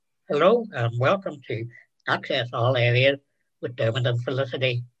Hello and welcome to Access All Areas with Dermot and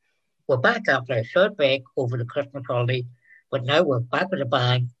Felicity. We're back after a short break over the Christmas holiday, but now we're back with a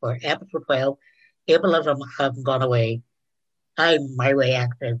bang for episode 12. Ableism hasn't gone away. I'm my way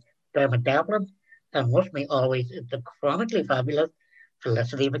actor Dermot Devlin, and with me always is the chronically fabulous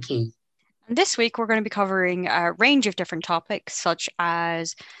Felicity McKee. And this week, we're going to be covering a range of different topics, such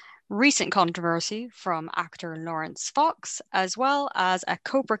as recent controversy from actor Lawrence Fox, as well as a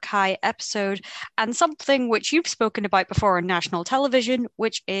Cobra Kai episode, and something which you've spoken about before on national television,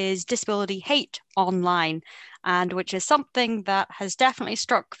 which is disability hate online, and which is something that has definitely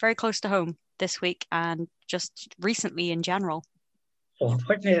struck very close to home this week and just recently in general. So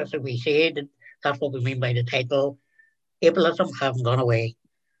unfortunately, as we said, that's what we mean by the title. Ableism hasn't gone away.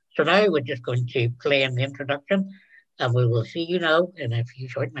 So now we're just going to play in the introduction, and we will see you now in a few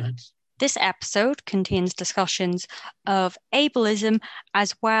short minutes. This episode contains discussions of ableism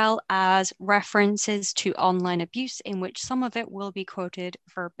as well as references to online abuse, in which some of it will be quoted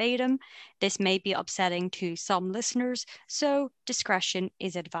verbatim. This may be upsetting to some listeners, so discretion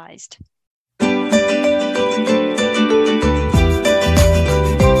is advised.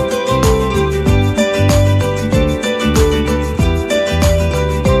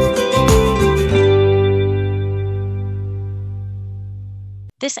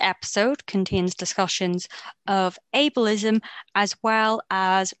 This episode contains discussions of ableism as well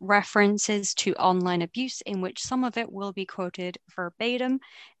as references to online abuse, in which some of it will be quoted verbatim.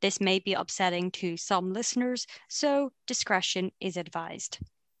 This may be upsetting to some listeners, so discretion is advised.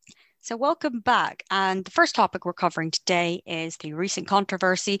 So welcome back. And the first topic we're covering today is the recent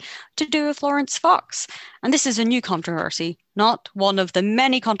controversy to do with Lawrence Fox. And this is a new controversy, not one of the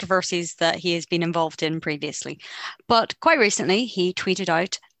many controversies that he has been involved in previously. But quite recently, he tweeted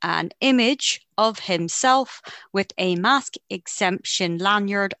out an image of himself with a mask exemption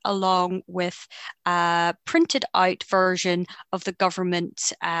lanyard along with a printed out version of the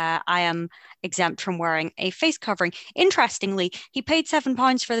government I am exempt from wearing a face covering. Interestingly, he paid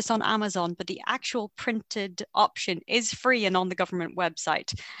 £7 for this on Amazon, but the actual printed option is free and on the government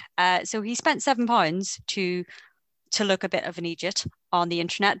website. So he spent £7 to look a bit of an idiot on the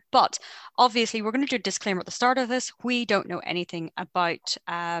internet. But obviously, we're going to do a disclaimer at the start of this. We don't know anything about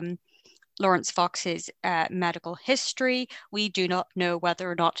Lawrence Fox's medical history. We do not know whether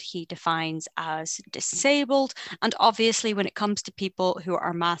or not he defines as disabled. And obviously, when it comes to people who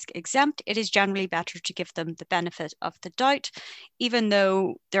are mask exempt, it is generally better to give them the benefit of the doubt, even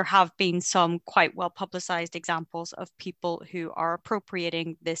though there have been some quite well publicized examples of people who are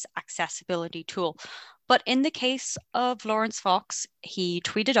appropriating this accessibility tool. But in the case of Lawrence Fox, he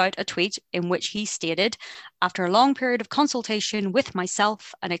tweeted out a tweet in which he stated, after a long period of consultation with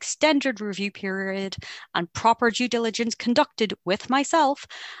myself, an extended review period, and proper due diligence conducted with myself,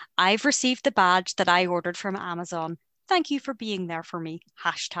 I've received the badge that I ordered from Amazon. Thank you for being there for me.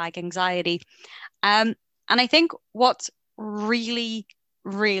 #anxiety. And I think what really,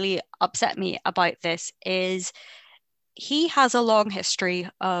 really upset me about this is he has a long history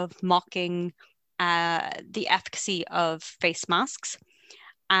of mocking the efficacy of face masks.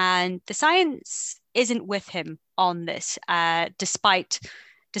 And the science isn't with him on this, despite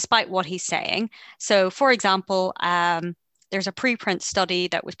what he's saying. So, for example, there's a preprint study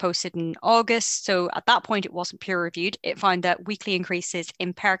that was posted in August. So at that point, it wasn't peer reviewed. It found that weekly increases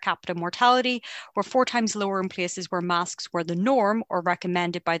in per capita mortality were 4 times lower in places where masks were the norm or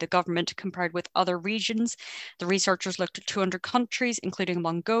recommended by the government compared with other regions. The researchers looked at 200 countries, including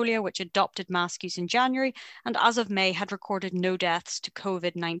Mongolia, which adopted mask use in January, and as of May had recorded no deaths to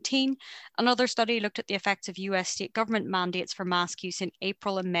COVID-19. Another study looked at the effects of US state government mandates for mask use in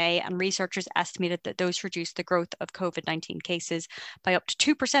April and May, and researchers estimated that those reduced the growth of COVID-19 cases by up to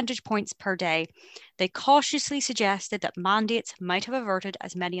 2 percentage points per day. They cautiously suggested that mandates might have averted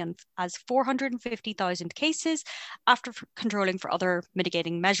as many as 450,000 cases after controlling for other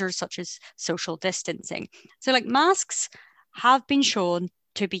mitigating measures such as social distancing. So masks have been shown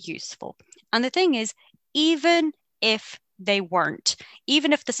to be useful. And the thing is, even if they weren't,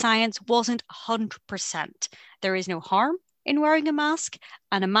 even if the science wasn't 100%, there is no harm in wearing a mask,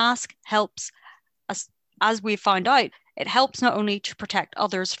 and a mask helps us, as we found out, it helps not only to protect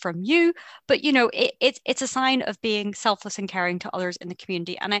others from you, but it's a sign of being selfless and caring to others in the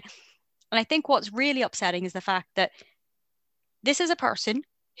community. And I think what's really upsetting is the fact that this is a person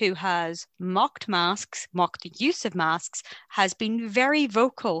who has mocked masks, mocked the use of masks, has been very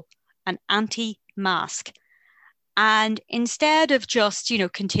vocal and anti-mask. And instead of just,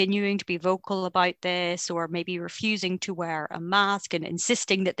 continuing to be vocal about this, or maybe refusing to wear a mask and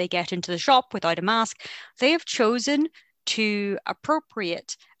insisting that they get into the shop without a mask, they have chosen to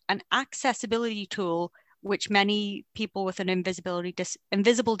appropriate an accessibility tool which many people with an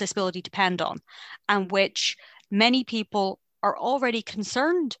invisible disability depend on, and which many people are already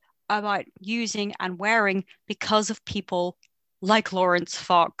concerned about using and wearing because of people like Laurence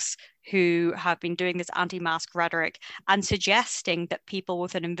Fox, who have been doing this anti-mask rhetoric and suggesting that people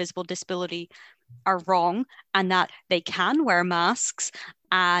with an invisible disability are wrong and that they can wear masks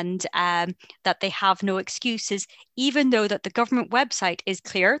and that they have no excuses, even though that the government website is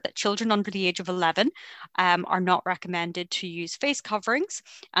clear that children under the age of 11 are not recommended to use face coverings,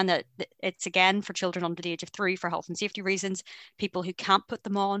 and that it's again for children under the age of 3 for health and safety reasons. People who can't put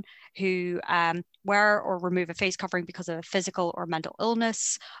them on, who wear or remove a face covering because of a physical or mental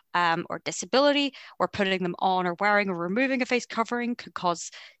illness or disability, or putting them on or wearing or removing a face covering could cause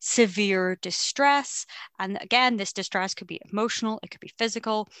severe distress. And again, this distress could be emotional, it could be physical.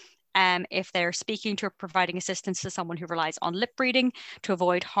 If they're speaking to or providing assistance to someone who relies on lip reading to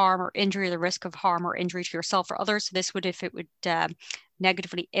avoid harm or injury, the risk of harm or injury to yourself or others. So this would, if it would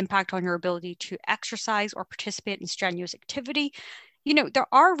negatively impact on your ability to exercise or participate in strenuous activity. You know, there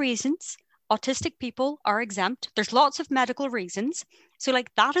are reasons autistic people are exempt. There's lots of medical reasons. So like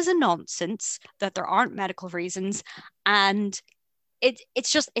that is a nonsense that there aren't medical reasons. And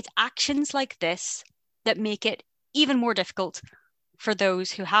it's actions like this that make it even more difficult for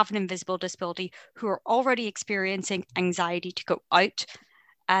those who have an invisible disability, who are already experiencing anxiety to go out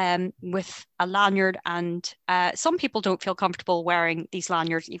with a lanyard. And some people don't feel comfortable wearing these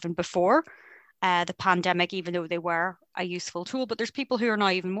lanyards even before the pandemic, even though they were a useful tool. But there's people who are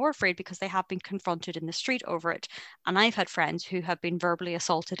now even more afraid because they have been confronted in the street over it. And I've had friends who have been verbally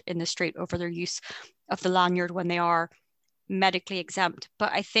assaulted in the street over their use of the lanyard when they are medically exempt.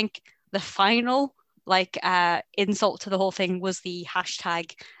 But I think the final insult to the whole thing was the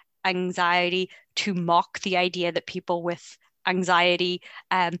hashtag anxiety, to mock the idea that people with anxiety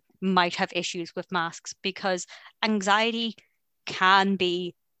might have issues with masks, because anxiety can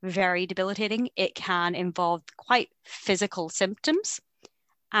be very debilitating. It can involve quite physical symptoms.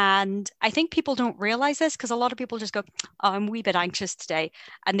 And I think people don't realize this because a lot of people just go, oh, I'm a wee bit anxious today.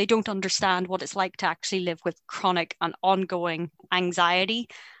 And they don't understand what it's like to actually live with chronic and ongoing anxiety.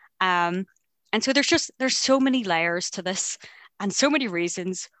 And so there's so many layers to this and so many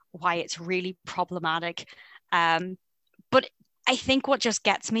reasons why it's really problematic. But I think what just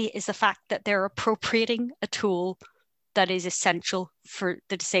gets me is the fact that they're appropriating a tool that is essential for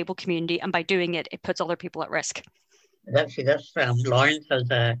the disabled community. And by doing it, it puts other people at risk. That's Laurence has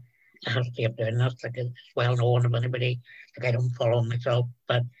a history of doing this. Like, it's well known of anybody. Like, I don't follow myself,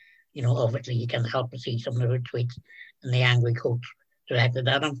 but you know, obviously you can help to see some of the tweets and the angry quotes directed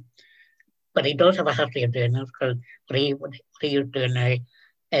at him. But he does have a history of doing this, because what he is doing now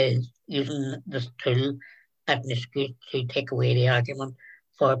is using this tool as an excuse to take away the argument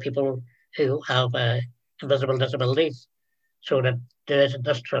for people who have invisible disabilities, so that there is a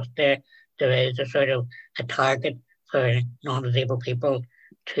distrust there. There is a sort of a target for non-disabled people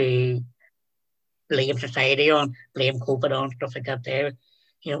to blame society on, blame COVID on, stuff like that there.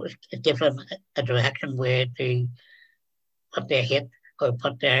 You know, it gives them a direction where to put their hate or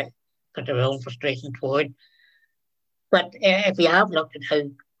put their own frustration toward. But if you have looked at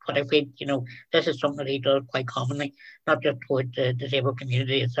what I feel, you know, this is something that he does quite commonly, not just toward the disabled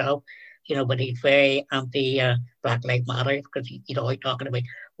community itself, you know, but he's very anti Black Lives Matter, because he's always talking about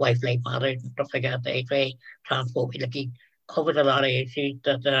White Lives Matter and stuff like that. He's very transphobic. Like, he covers a lot of issues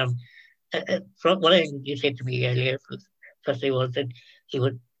that, from what you said to me earlier, firstly, was that he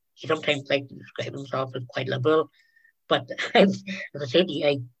sometimes likes to describe himself as quite liberal. But as I said,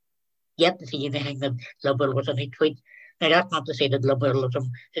 I yet to see anything that liberal was in his tweets. Now, that's not to say that liberalism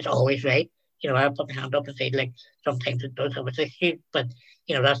is always right. You know, I'll put my hand up and say, like, sometimes it does have its issues, but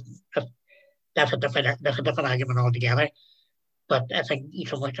you know, that's a different argument altogether. But I think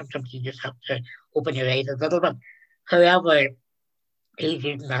sometimes you just have to open your eyes a little bit. However, he's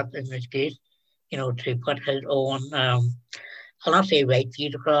using that as an excuse, you know, to put his own, I'll not say right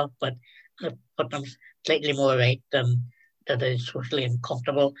views across, but put them slightly more right than that is socially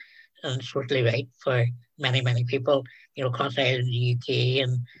uncomfortable and socially right for many, many people, you know, across Ireland, the UK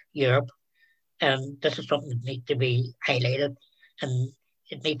and Europe. And this is something that needs to be highlighted, and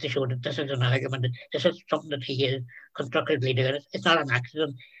it needs to show that this is an argument, that this is something that he is constructively doing. It's not an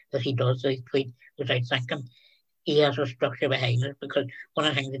accident that he does these tweets without thinking. He has a structure behind it, because one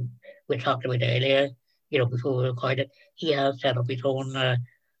of the things that we talked about earlier, you know, before we recorded, he has set up his own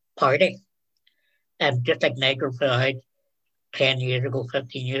party. And just like Nigel Farage 10 years ago,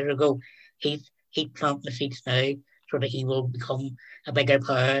 15 years ago, he's planting the seeds now so that he will become a bigger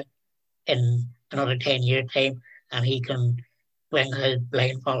power in another 10 years' time, and he can bring his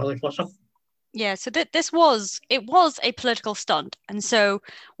blind followers with him. Yeah, so it was a political stunt. And so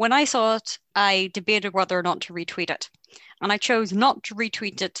when I saw it, I debated whether or not to retweet it. And I chose not to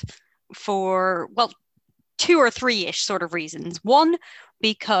retweet it for, well, two or three-ish sort of reasons. One,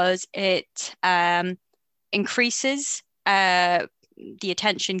 because it increases the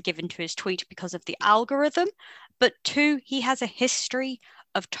attention given to his tweet because of the algorithm. But two, he has a history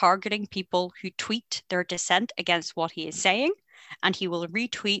of targeting people who tweet their dissent against what he is saying. And he will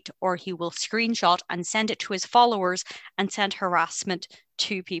retweet or he will screenshot and send it to his followers and send harassment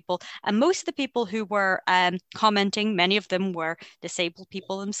to people. And most of the people who were commenting, many of them were disabled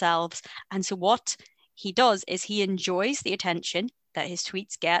people themselves. And so what he does is he enjoys the attention that his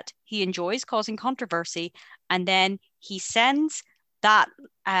tweets get. He enjoys causing controversy, and then he sends that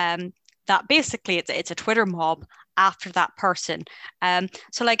that basically it's a Twitter mob after that person.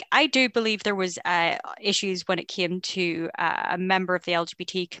 So like I do believe there was issues when it came to a member of the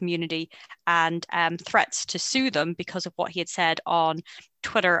LGBT community and threats to sue them because of what he had said on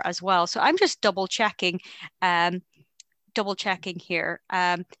Twitter as well. So I'm just double checking here. Yeah,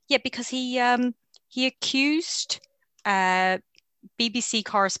 because he accused BBC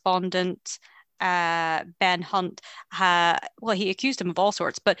correspondent Ben Hunt. Well, he accused him of all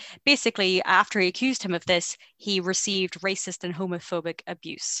sorts, but basically, after he accused him of this, he received racist and homophobic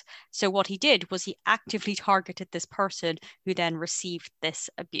abuse. So what he did was he actively targeted this person who then received this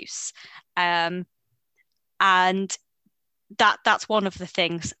abuse, and that's one of the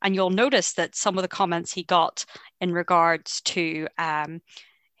things. And you'll notice that some of the comments he got in regards to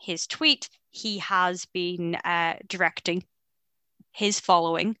his tweet, he has been directing his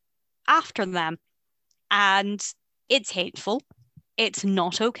following after them. And it's hateful. It's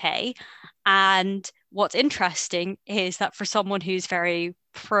not okay. And what's interesting is that for someone who's very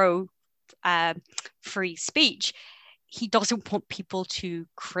pro free speech, he doesn't want people to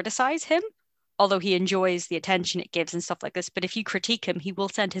criticize him, although he enjoys the attention it gives and stuff like this. But if you critique him, he will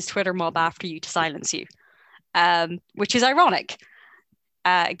send his Twitter mob after you to silence you, which is ironic.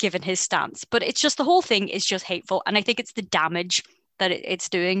 Given his stance, but it's just the whole thing is just hateful, and I think it's the damage that it's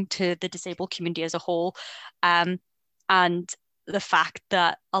doing to the disabled community as a whole, and the fact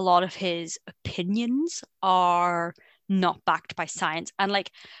that a lot of his opinions are not backed by science. And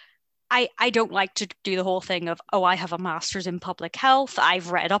like I don't like to do the whole thing of, oh, I have a master's in public health, I've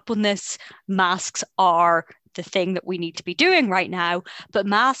read up on this, masks are the thing that we need to be doing right now. But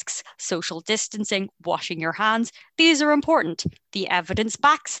masks, social distancing, washing your hands, these are important. The evidence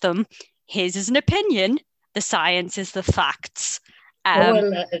backs them. His is an opinion. The science is the facts.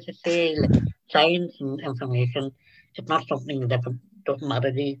 Well, as I say, like, science and information, it's not something that doesn't matter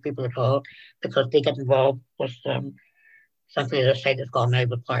to these people at all because they get involved with simply the site has gone out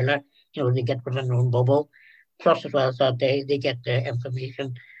with Parler. They get within their own bubble. Plus, as well as that, they get the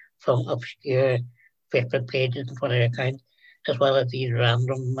information from obscure Facebook pages and Twitter accounts, as well as these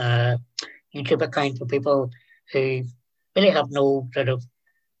random YouTube accounts of people who really have no sort of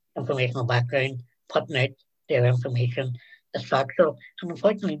informational background, putting out their information as factual. And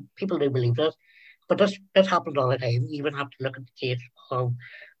unfortunately, people do believe this. But this happens all the time. You even have to look at the case of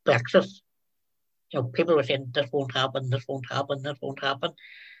Brexit. People were saying this won't happen, this won't happen, this won't happen.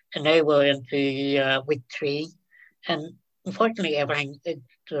 And now we're into week 3. And unfortunately, everything,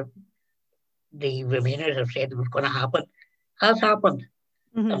 the Remainers have said it was going to happen, has happened.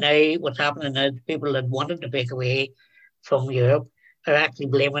 Mm-hmm. And now what's happening is people that wanted to break away from Europe are actually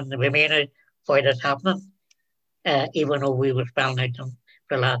blaming the Remainers for this happening, even though we were spelling out them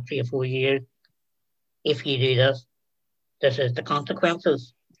for the last 3 or 4 years. If you do this, this is the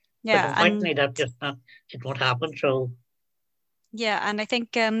consequences. Yeah, but unfortunately, that just not, it won't happen. So yeah, and I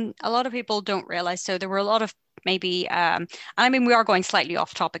think a lot of people don't realize. So there were a lot of maybe, I mean, we are going slightly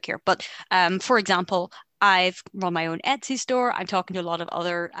off topic here, but for example, I've run my own Etsy store. I'm talking to a lot of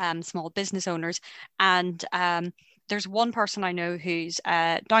other small business owners, and there's one person I know who's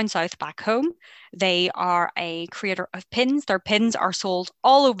down south back home. They are a creator of pins. Their pins are sold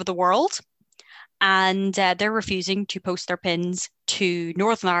all over the world. And they're refusing to post their pins to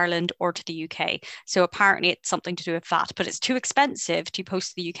Northern Ireland or to the UK. So apparently it's something to do with that, but it's too expensive to post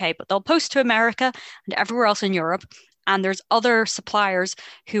to the UK, but they'll post to America and everywhere else in Europe. And there's other suppliers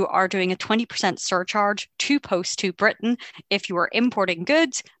who are doing a 20% surcharge to post to Britain if you are importing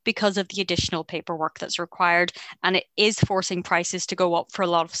goods because of the additional paperwork that's required. And it is forcing prices to go up for a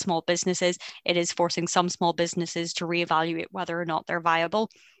lot of small businesses. It is forcing some small businesses to reevaluate whether or not they're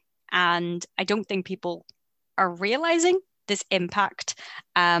viable. And I don't think people are realizing this impact.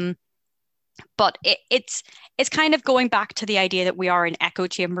 But it's kind of going back to the idea that we are in echo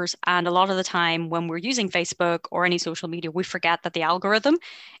chambers, and a lot of the time when we're using Facebook or any social media, we forget that the algorithm,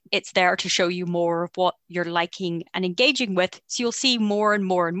 it's there to show you more of what you're liking and engaging with, so you'll see more and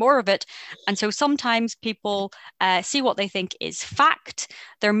more and more of it. And so sometimes people see what they think is fact.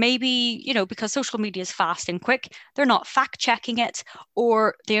 There may be, because social media is fast and quick, they're not fact checking it,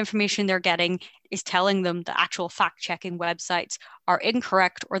 or the information they're getting is telling them the actual fact checking websites are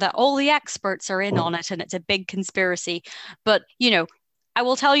incorrect, or that all the experts are in on it and it's a big conspiracy. But, I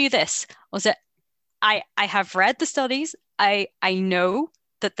will tell you this, was that I have read the studies. I know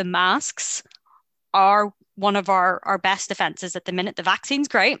that the masks are one of our best defenses at the minute. The vaccine's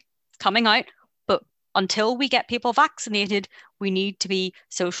great, coming out, but until we get people vaccinated, we need to be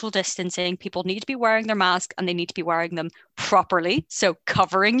social distancing. People need to be wearing their mask, and they need to be wearing them properly. So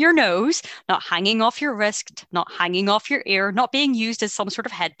covering your nose, not hanging off your wrist, not hanging off your ear, not being used as some sort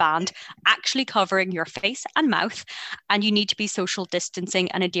of headband, actually covering your face and mouth. And you need to be social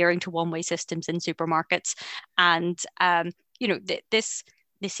distancing and adhering to one-way systems in supermarkets. And,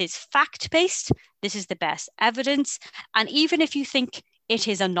 this is fact-based. This is the best evidence. And even if you think it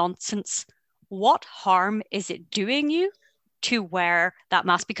is a nonsense, what harm is it doing you to wear that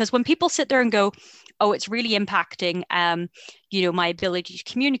mask? Because when people sit there and go, oh, it's really impacting, my ability to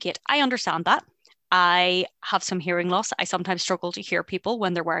communicate, I understand that. I have some hearing loss. I sometimes struggle to hear people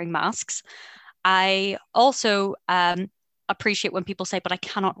when they're wearing masks. I also appreciate when people say, but I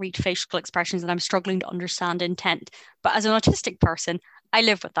cannot read facial expressions and I'm struggling to understand intent. But as an autistic person, I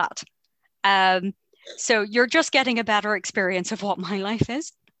live with that. So you're just getting a better experience of what my life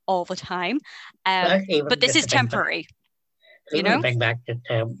is all the time. But this is temporary. Bring back that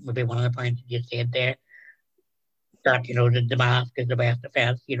maybe one of the points you said there, that the mask is the best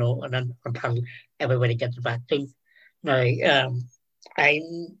defense, and then until everybody gets the vaccine. Now,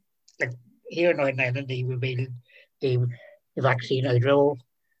 I'm like here in Northern Ireland, they revealed the vaccine outroll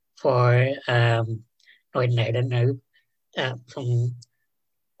for Northern Ireland now. From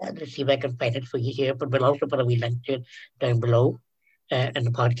let's see if I can find it for you here, but we'll also put a wee link to it down below in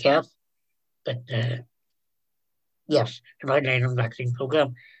the podcast. But yes, the Northern Ireland vaccine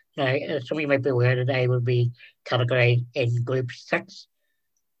program. Now, some of you might be aware that I will be categorized in Group 6,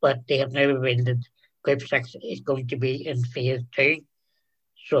 but they have now revealed that Group 6 is going to be in Phase 2.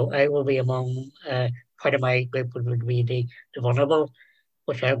 So I will be among, part of my group would be the vulnerable,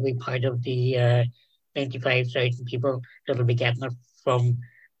 which I will be part of the 95,000 people that will be getting it from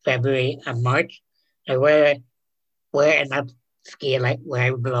February and March. Now, where in that scale, like where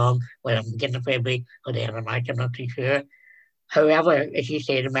I would belong, whether I'm getting it February or the end of March, I'm not too sure. However, as you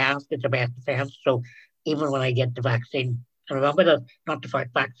say, the mask is the best defense. So even when I get the vaccine, and remember that not the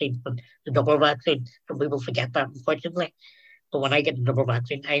first vaccine, but the double vaccine, some people forget that, unfortunately. But when I get the double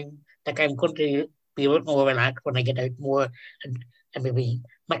vaccine, I'm going to be a bit more relaxed when I get out more and maybe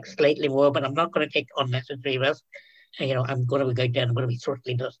mix slightly more, but I'm not going to take unnecessary risks. And, I'm going to be out there, I'm going to be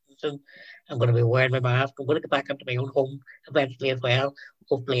socially distancing, I'm going to be wearing my mask, I'm going to get back into my own home eventually as well,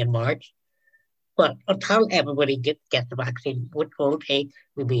 hopefully in March. But until everybody gets the vaccine, which will take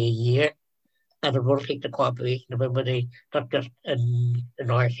maybe a year, and it will take the cooperation of everybody, not just in the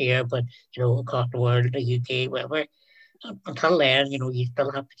North here, but across the world, the UK, wherever. Until then, you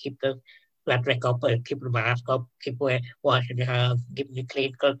still have to keep the rhetoric up, keep the mask up, keep washing your hands, keeping it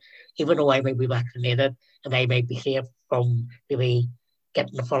clean. Because even though I may be vaccinated and I may be safe from maybe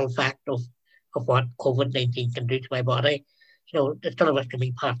getting the full fact of what COVID-19 can do to my body, there's still a risk of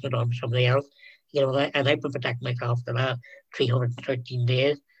me passing it on to somebody else. And I've been protecting myself for the last 313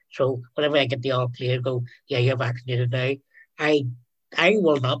 days. So whenever I get the all clear, go, yeah, you're vaccinated now, I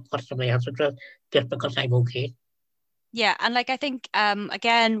will not put somebody else at risk just because I'm okay. Yeah, and I think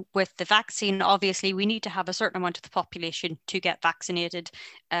again with the vaccine, obviously we need to have a certain amount of the population to get vaccinated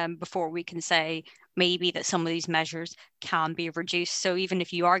before we can say maybe that some of these measures can be reduced. So even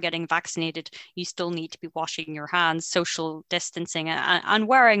if you are getting vaccinated, you still need to be washing your hands, social distancing, and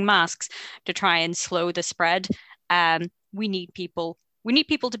wearing masks to try and slow the spread. We need people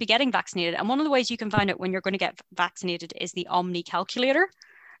to be getting vaccinated. And one of the ways you can find out when you're going to get vaccinated is the Omni calculator.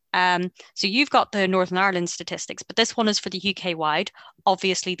 So you've got the Northern Ireland statistics, but this one is for the UK wide.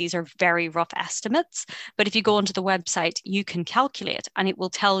 Obviously, these are very rough estimates, but if you go onto the website, you can calculate and it will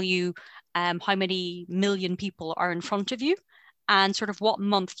tell you how many million people are in front of you and sort of what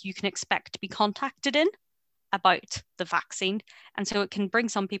month you can expect to be contacted in about the vaccine. And so it can bring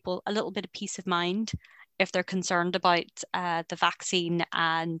some people a little bit of peace of mind if they're concerned about the vaccine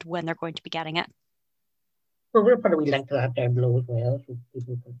and when they're going to be getting it. Well, we'll probably link to that down below as well, so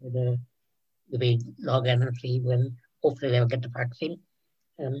people can maybe log in and see when hopefully they'll get the vaccine.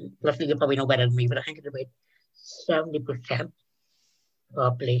 Luckily, you probably know better than me, but I think it's about 70% of the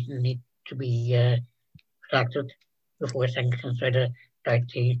population need to be protected before things can sort of start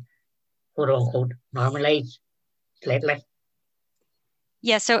to quote unquote normalise slightly.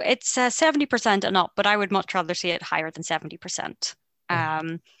 Yeah, so it's 70% and up, but I would much rather see it higher than 70%.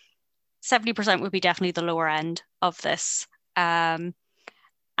 70% would be definitely the lower end of this. And,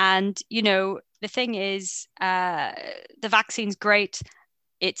 you know, the thing is, the vaccine's great.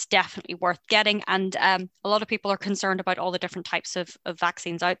 It's definitely worth getting. And a lot of people are concerned about all the different types of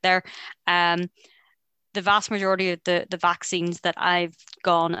vaccines out there. The vast majority of the vaccines that I've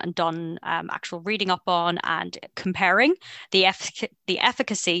gone and done actual reading up on and comparing, the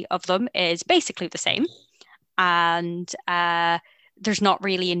efficacy of them is basically the same. And there's not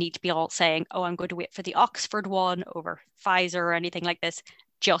really a need to be all saying, oh, I'm going to wait for the Oxford one over Pfizer or anything like this.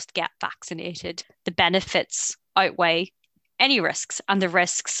 Just get vaccinated. The benefits outweigh any risks, and the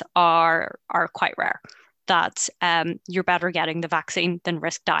risks are quite rare. That you're better getting the vaccine than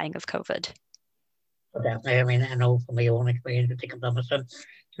risk dying of COVID. Definitely. I mean, I know from my own experience with taking Thomason,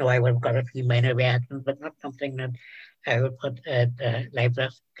 I would have got a few minor reactions, but not something that I would put at life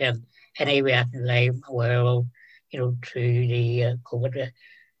risk. And any reactions I'm aware of, through the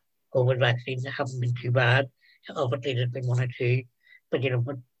COVID vaccines haven't been too bad. Obviously, there's been one or two, but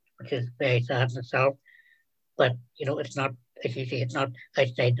which is very sad in itself. But it's not, as you say, it's not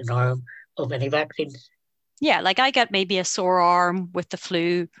outside the norm of any vaccines. Yeah, like I get maybe a sore arm with the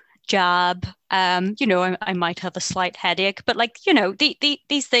flu jab. I might have a slight headache, but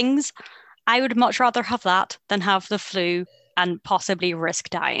these things, I would much rather have that than have the flu and possibly risk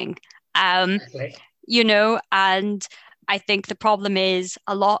dying. Exactly. And I think the problem is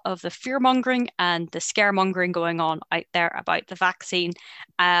a lot of the fear mongering and the scaremongering going on out there about the vaccine.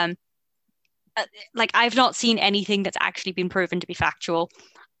 I've not seen anything that's actually been proven to be factual.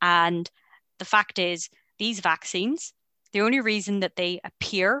 And the fact is, these vaccines, the only reason that they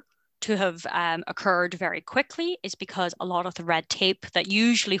appear to have occurred very quickly is because a lot of the red tape that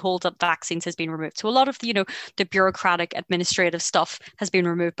usually holds up vaccines has been removed. So a lot of the bureaucratic administrative stuff has been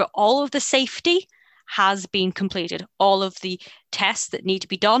removed, but all of the safety has been completed. All of the tests that need to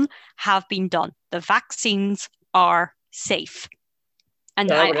be done have been done. The vaccines are safe. And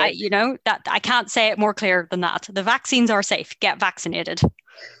that I can't say it more clear than that. The vaccines are safe. Get vaccinated.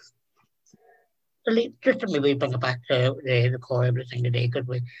 Just to maybe bring it back to the core of the thing today, because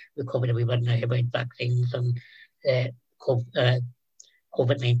we covered a wee bit now about vaccines and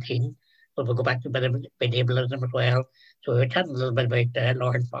COVID-19, but we'll go back to a bit of ableism as well. So we were chatting a little bit about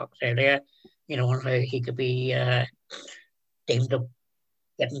Lauren Fox earlier, and how he could be deemed of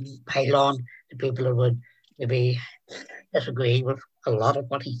getting piled on to people who would maybe disagree with a lot of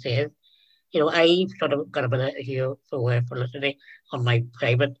what he says. I sort of got a bit of for publicity on my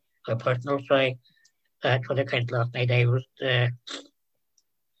private or personal Twitter account last night. I was I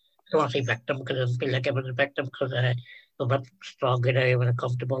don't want to say victim because I didn't feel like I was a victim because I'm a bit stronger now when it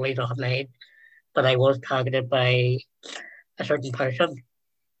comes to bullies online. But I was targeted by a certain person.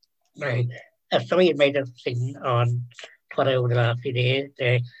 Now, as some of you might have seen on Twitter over the last few days,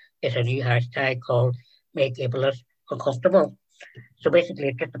 there is a new hashtag called Make Ableist Uncomfortable. So basically,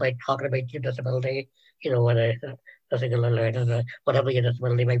 it's just about talking about your disability, whether it's physical or learning or whatever your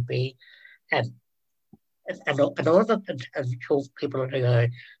disability might be. And order to show people who are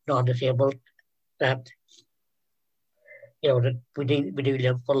non-disabled that that we do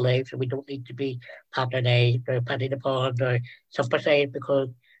live full lives and we don't need to be patronized or patted upon or sympathized because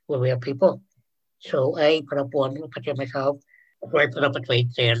we're people. So I put up one picture of myself where I put up a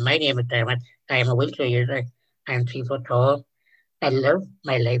tweet saying, "My name is Dermot. I am a wheelchair user. I am 3 foot tall. I live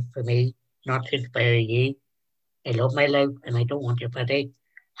my life for me, not to inspire you. I love my life and I don't want your pity.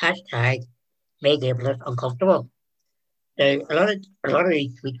 Hashtag make ableist uncomfortable." Now, a lot of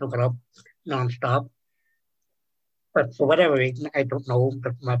these tweets will go up non-stop, but for whatever reason, I don't know,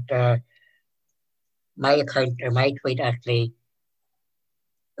 but my account or my tweet actually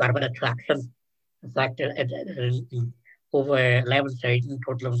got a bit of traction. In fact, it over 11,000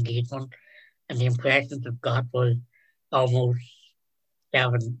 total engagement, and the impressions it got was almost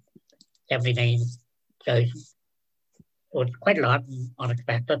 79,000. So it's quite a lot and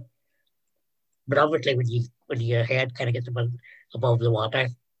unexpected. But obviously, when your head kind of gets above the water,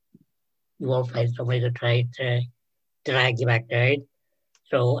 you will find somebody to try to drag you back down.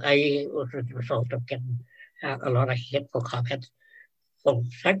 So I was the result of getting a lot of hateful comments. So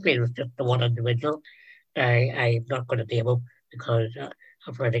frankly, it was just the one individual. I'm not going to name him because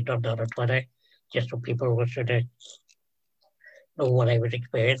I've already done that on Twitter, just so people would sort of know what I was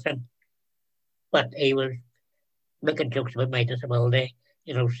experiencing. But he was making jokes about my disability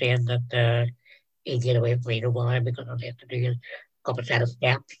saying that he'll get away from me no more because all he has to do is go up a set of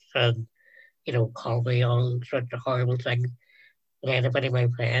steps and, call me all sorts of horrible things. And then if any of my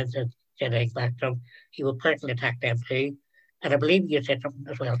friends had said anything back to him, he would personally attack them too. And I believe you said something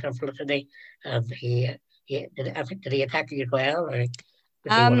as well to him, Felicity. Did he attack you as well, or was he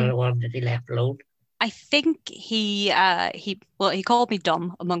one of Um, the ones that he left alone? I think he called me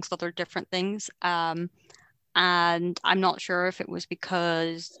dumb amongst other different things. And I'm not sure if it was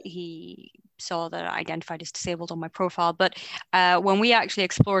because he saw that I identified as disabled on my profile. But when we actually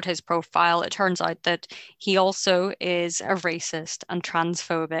explored his profile, it turns out that he also is a racist and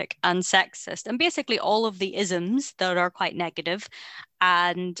transphobic and sexist, and basically all of the isms that are quite negative.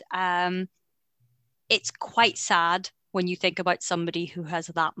 And it's quite sad when you think about somebody who has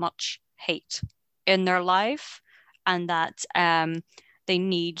that much hate in their life, and that they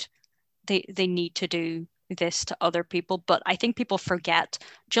need they need to do this to other people. But I think people forget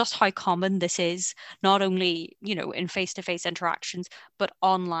just how common this is, not only, in face-to-face interactions, but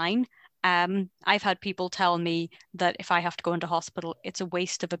online. I've had people tell me that if I have to go into hospital, it's a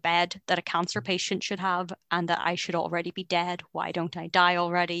waste of a bed that a cancer patient should have, and that I should already be dead. Why don't I die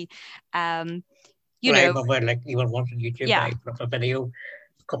already? Um, you Well, I know, remember like even once on YouTube, yeah, I put up a video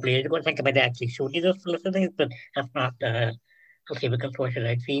a couple of years ago. I think I might have actually showed you this, Felicity, but that's not I'll see if I can sort it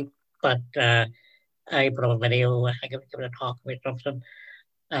out for you. But I put up a video, I think I was giving a talk about something,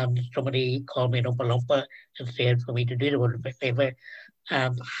 and somebody called me an Oompa Loompa and said for me to do the one of my favour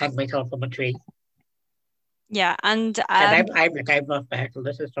and hang myself from a tree. yeah, and And I'm not special.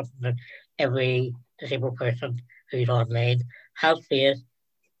 This is something that every disabled person who's online has faced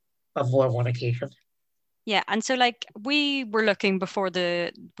on more than one occasion. yeah, and so like we were looking before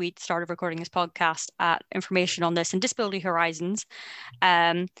we started recording this podcast at information on this, and Disability Horizons,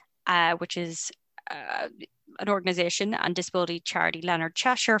 um, which is an organization and disability charity, Leonard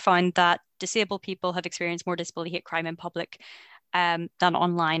Cheshire, found that disabled people have experienced more disability hate crime in public than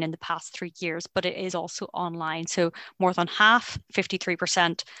online in the past 3 years, but it is also online. So more than half,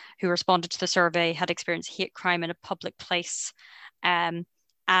 53%, who responded to the survey had experienced hate crime in a public place. And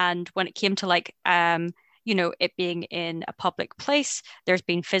when it came to it being in a public place, there's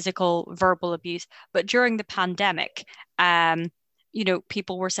been physical, verbal abuse. But during the pandemic,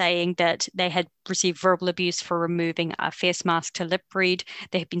 people were saying that they had received verbal abuse for removing a face mask to lip read.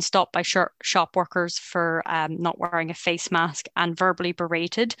 They had been stopped by shop workers for not wearing a face mask and verbally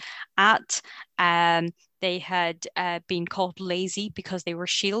berated at. They had been called lazy because they were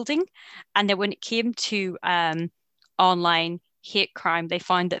shielding. And then when it came to online hate crime, they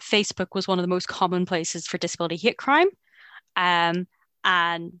found that Facebook was one of the most common places for disability hate crime. Um,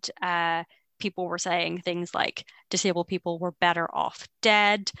 and people were saying things like disabled people were better off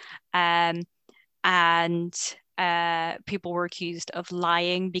dead. And people were accused of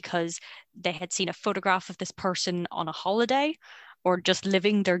lying because they had seen a photograph of this person on a holiday or just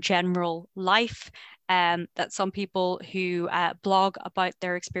living their general life. That some people who blog about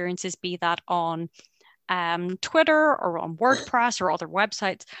their experiences, be that on Twitter or on WordPress or other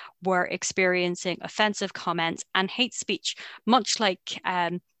websites, were experiencing offensive comments and hate speech, much like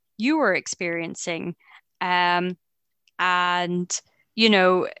you were experiencing. Um, and you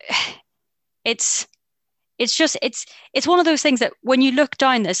know, it's it's one of those things that when you look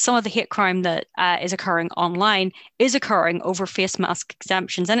down this, some of the hate crime that is occurring online is occurring over face mask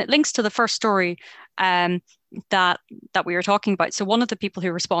exemptions, and it links to the first story um, that we were talking about. So one of the people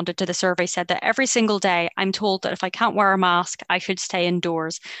who responded to the survey said that every single day I'm told that if I can't wear a mask, I should stay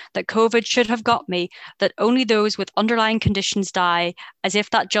indoors, that COVID should have got me, that only those with underlying conditions die, as if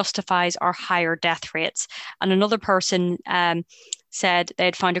that justifies our higher death rates. And another person said they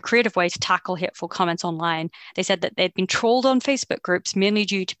had found a creative way to tackle hateful comments online. They said that they'd been trolled on Facebook groups mainly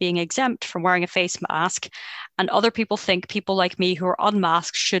due to being exempt from wearing a face mask, and other people think people like me who are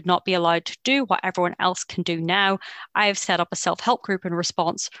unmasked should not be allowed to do what everyone else can do now. I have set up a self-help group in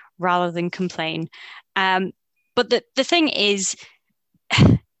response rather than complain. But the thing is,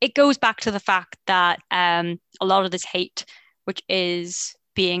 it goes back to the fact that a lot of this hate, which is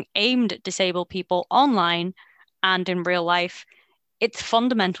being aimed at disabled people online and in real life, it's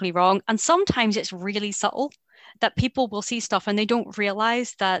fundamentally wrong. And sometimes it's really subtle that people will see stuff and they don't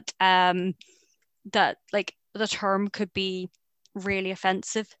realize that that like the term could be really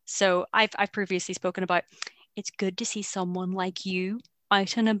offensive. So I've previously spoken about it's good to see someone like you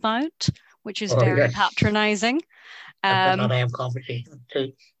out and about, which is Oh, very yes. patronizing. I've had a lot Um, of conversations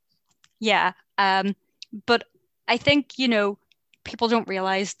too. yeah. But I think, people don't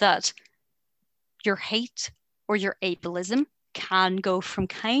realize that your hate or your ableism can go from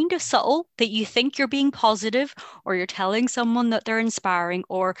kind of subtle that you think you're being positive or you're telling someone that they're inspiring,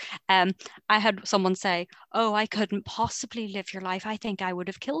 or I had someone say, oh, I couldn't possibly live your life. I think I would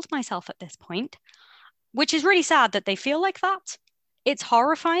have killed myself at this point, which is really sad that they feel like that. It's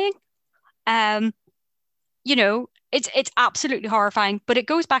horrifying. You know, it's absolutely horrifying, but it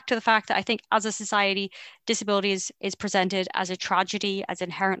goes back to the fact that I think as a society, disability is presented as a tragedy, as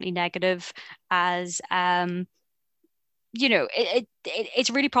inherently negative, as you know, it's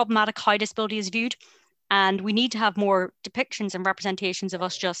really problematic how disability is viewed. And we need to have more depictions and representations of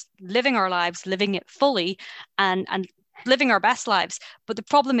us just living our lives, living it fully, and living our best lives. But the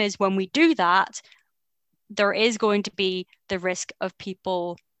problem is when we do that, there is going to be the risk of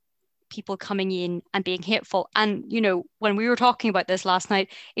people coming in and being hateful. And, you know, when we were talking about this last night,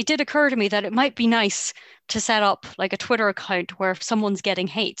 it did occur to me that it might be nice to set up like a Twitter account where if someone's getting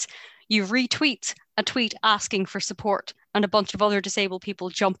hate, you retweet a tweet asking for support and a bunch of other disabled people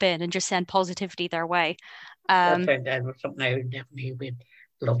jump in and just send positivity their way. That was something I would definitely would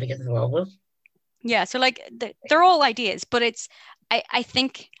love to get involved with. Yeah, so like they're all ideas, but it's I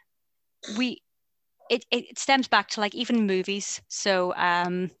think it stems back to like even movies. So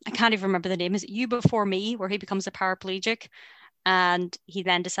I can't even remember the name. Is it You Before Me, where he becomes a paraplegic and he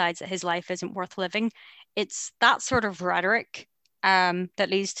then decides that his life isn't worth living? It's that sort of rhetoric that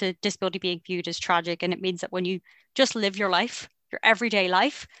leads to disability being viewed as tragic. And it means that when you just live your life, your everyday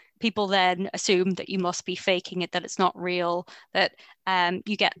life, people then assume that you must be faking it, that it's not real, that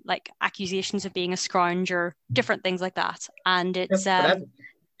you get like accusations of being a scrounge or different things like that. And it's that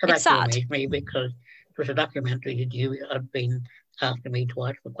it's sad. amazed me because it was a documentary that you had been asking me to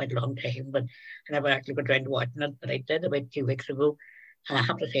watch for quite a long time, but I never actually got around to watching it. But I did about 2 weeks ago, and I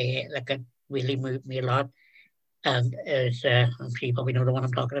have to say, like, it really moved me a lot. And as I'm sure you probably know the one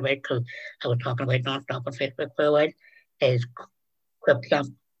I'm talking about because I was talking about non-stop on Facebook for a while, is Crip Camp.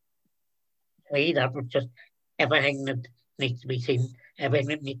 To me, that was just everything that needs to be seen, everything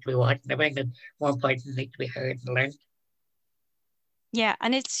that needs to be watched, everything that more important needs to be heard and learned. Yeah,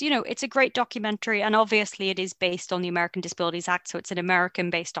 and it's, you know, it's a great documentary, and obviously it is based on the American Disabilities Act, so it's an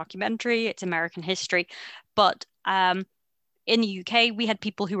American-based documentary, it's American history. But in the UK, we had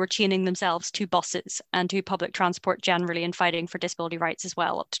people who were chaining themselves to buses and to public transport generally and fighting for disability rights as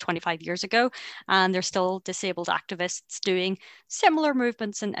well up to 25 years ago. And there's still disabled activists doing similar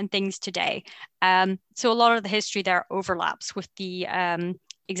movements and things today. So a lot of the history there overlaps with the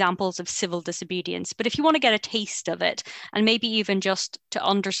examples of civil disobedience. But if you want to get a taste of it, and maybe even just to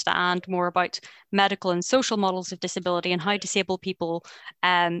understand more about medical and social models of disability and how disabled people,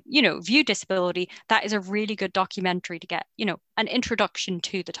 you know, view disability, that is a really good documentary to get, you know, an introduction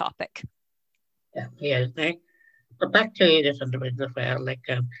to the topic. Yeah. But back to this individual as well, like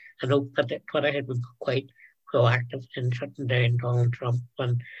I know Twitter had been quite proactive in shutting down Donald Trump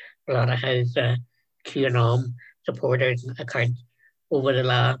and a lot of his QAnon supporters and accounts over the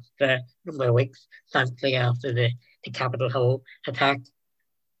last number of weeks, thankfully after the Capitol Hill attack.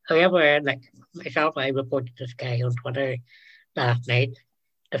 However, like myself, I reported this guy on Twitter last night,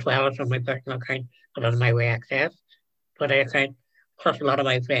 as well as on my personal account, but on my Way Access Twitter account. Plus, a lot of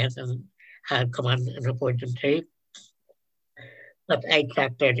my friends had come on and reported them too. But I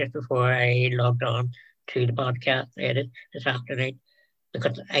checked there just before I logged on to the podcast edit this afternoon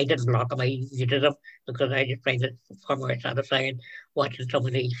because I didn't block them, I muted them because I just find it far more satisfying watching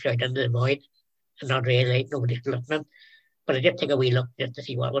somebody shout into the void and not really nobody's listening. But I did take a wee look just to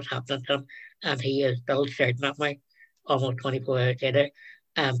see what was happening to him, and he is still shouting at me almost 24 hours later,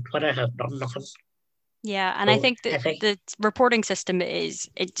 and Twitter has done nothing. Yeah, and so I think that the reporting system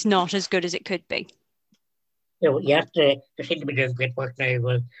it's not as good as it could be. Yes, they seem to be doing great work now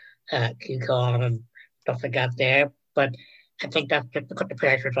with QCon and stuff like that there, but I think that's just because the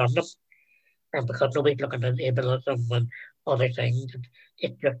pressure's on them, and because nobody's looking at ableism and other things,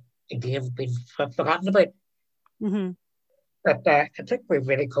 it's just again been forgotten about. Mm-hmm. But I think we've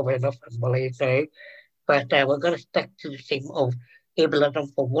really covered enough on bullying now. But we're going to stick to the theme of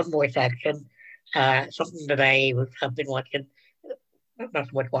ableism for one more section. Something that I have been watching, not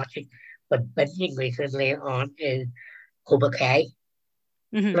so much watching, but binging recently on is Cobra Kai.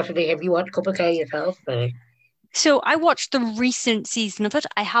 Mm-hmm. Felicity, have you watched Cobra Kai yourself? So I watched the recent season of it.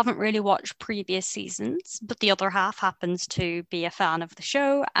 I haven't really watched previous seasons, but the other half happens to be a fan of the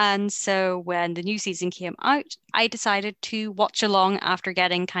show. And so when the new season came out, I decided to watch along after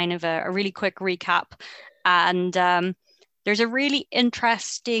getting kind of a really quick recap. And there's a really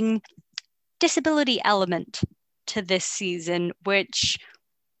interesting disability element to this season, which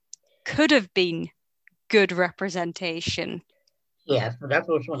could have been good representation. Yes, that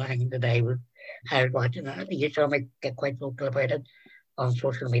was one thing that I was I was watching it. You saw me get quite vocal about it on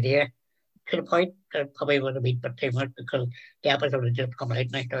social media to the point that probably would have been a bit too much because the episode had just come out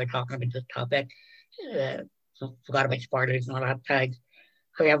and I started talking about this topic. Uh, Forgot about spoilers and all that tags.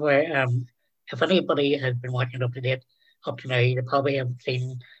 However, if anybody has been watching up to date, up to now, they probably have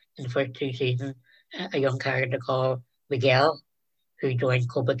seen in the first two seasons a young character called Miguel who joined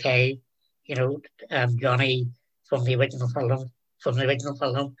Cobra Kai. You know, Johnny from the original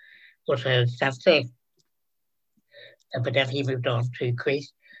film was a sensei, but then he moved on to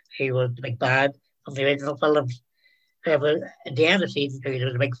Chris, who was the big bad from the original films. However, at the end of season two, there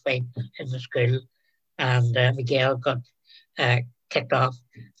was a big fight in the school, and Miguel got uh, kicked off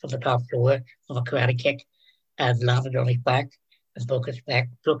from the top floor from a karate kick and landed on his back and broke his back,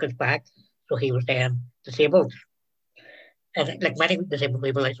 so he was then disabled. And like many disabled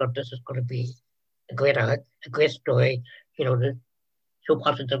people, I thought this is going to be a great art, a great story. You know, the show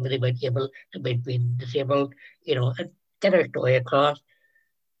positivity about able about being disabled. You know, and get our story across.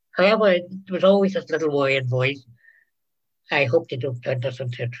 However, there was always this little worrying voice. I hope they don't turn this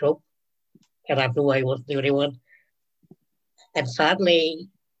into a trope, and I know I wasn't the only one. And sadly,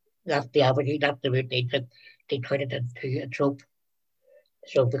 that's the avenue, that's the route they took. They turned it into a trope.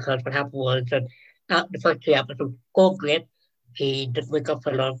 So because what happened was that the first two episodes go great. He didn't wake up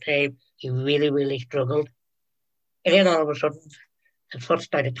for a long time. He really, really struggled. And then all of a sudden, his foot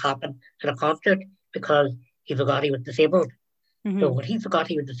started tapping at a concert because he forgot he was disabled. So when he forgot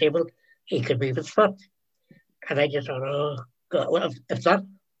he was disabled, he could move his foot. And I just thought, oh, God, well, if that's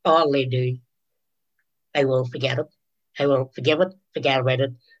all they do, I will forget it. I will forgive it, forget about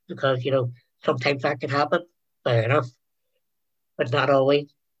it, because, you know, sometimes that can happen. Fair enough, but not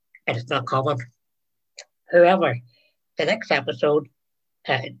always, and it's not common. However, the next episode,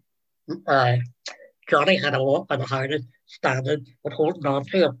 uh, uh, Johnny had a walk on the harness, standing, but holding on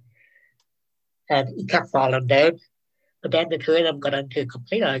to him, and he kept falling down. But then the two of them got into a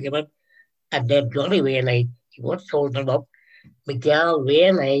complete argument, and then Johnny realised he wasn't holding him up. Miguel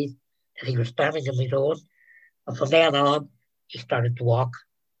realised that he was standing on his own, and from then on, he started to walk,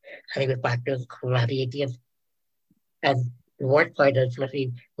 and he was back doing karate again. And the worst part is,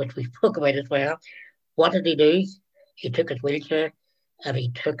 which we spoke about as well, what did he do? He took his wheelchair and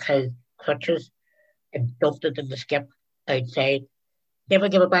he took his crutches and dumped it in the skip outside. Never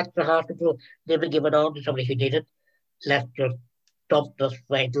give it back to the hospital, never give it on to somebody who did it. Let's just dump this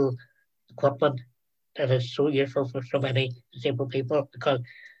vital equipment that is so useful for so many disabled people because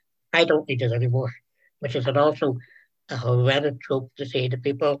I don't need it anymore. Which is also a horrendous trope to say to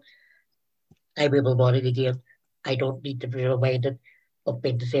people, I'm able bodied again. I don't need to be reminded of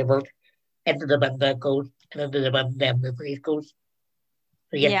being disabled. Into the bin that goes, and into the bin then memories goes.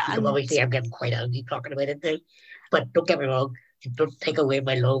 So yes, Yeah, you can and probably see I'm getting quite angry talking about it now. But don't get me wrong, it doesn't take away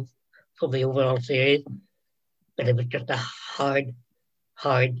my love for the overall series. But it was just a hard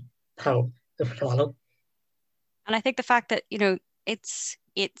pill to swallow. and I think the fact that, you know, it's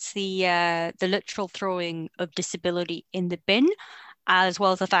the literal throwing of disability in the bin, as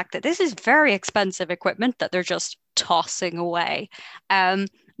well as the fact that this is very expensive equipment that they're just tossing away.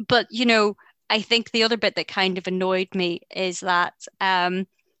 But you know, I think the other bit that kind of annoyed me is that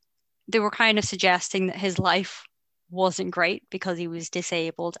they were kind of suggesting that his life wasn't great because he was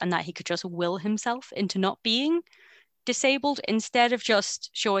disabled and that he could just will himself into not being disabled instead of just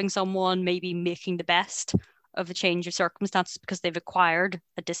showing someone maybe making the best of a change of circumstances because they've acquired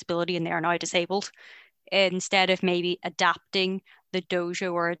a disability and they are now disabled, instead of maybe adapting the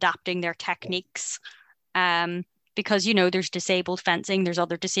dojo or adapting their techniques. Because, you know, there's disabled fencing, there's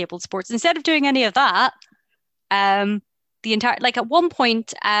other disabled sports. Instead of doing any of that, the entire, like at one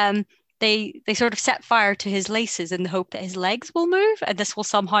point, they sort of set fire to his laces in the hope that his legs will move and this will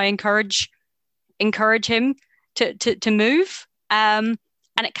somehow encourage him to move.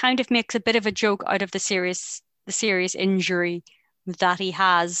 And it kind of makes a bit of a joke out of the serious injury that he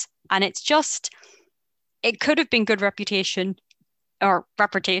has. And it's just, it could have been good representation,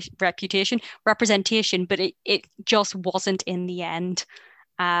 but it just wasn't in the end.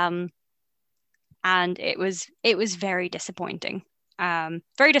 And it was very disappointing.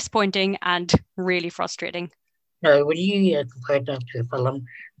 Very disappointing and really frustrating. Now, when you compared that to a film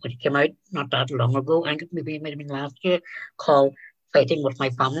which came out not that long ago, I think maybe it might have been last year, called Fighting with My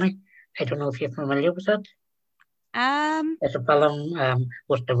Family. I don't know if you're familiar with it. Um, It's a film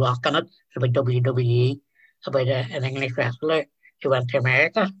with The Rock in it. It's about WWE, about an English wrestler who went to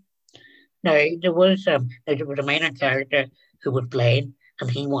America. Now, there was a minor character who was blind and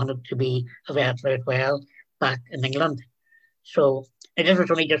he wanted to be a wrestler as well back in England. So, and this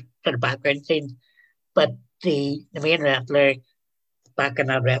was only just sort of background scenes, but the main wrestler back in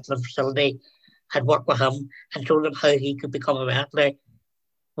that wrestling facility. had worked with him and showed him how he could become a wrestler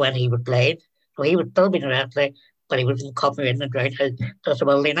when he was playing. So he was still being a wrestler, but he was incorporating and around his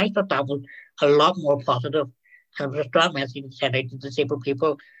disability. And I thought that was a lot more positive, and it was a strong message sent out to disabled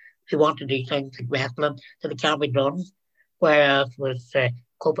people who want to do things like wrestling that it can't be done. Whereas with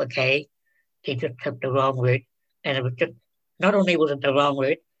Cobra Kai, they just took the wrong route, and it was just not only was it the wrong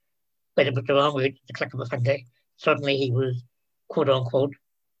route, but it was the wrong route at the click of a finger. Suddenly he was quote unquote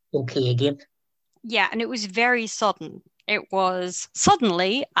okay again. Yeah, and it was very sudden. It was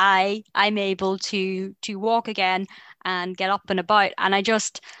suddenly I'm able to walk again and get up and about. And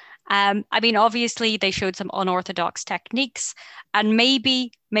I mean, obviously they showed some unorthodox techniques, and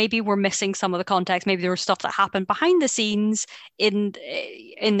maybe we're missing some of the context. Maybe there was stuff that happened behind the scenes in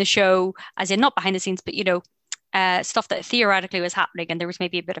the show, as in not behind the scenes, but stuff that theoretically was happening, and there was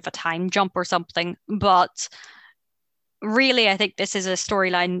maybe a bit of a time jump or something. But really, I think this is a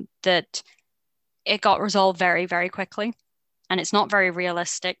storyline that it got resolved very, very quickly, and it's not very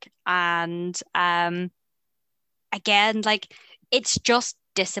realistic. And again, like, it's just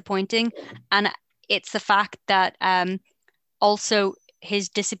disappointing, and it's the fact that also his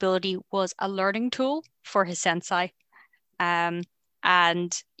disability was a learning tool for his sensei. Um,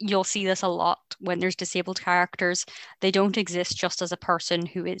 and you'll see this a lot when there's disabled characters. They don't exist just as a person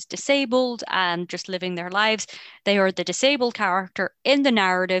who is disabled and just living their lives. They are the disabled character in the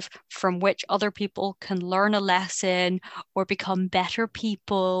narrative from which other people can learn a lesson or become better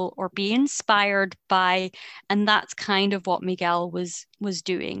people or be inspired by. And that's kind of what Miguel was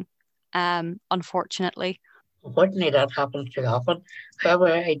doing, unfortunately. Unfortunately, that happens too often.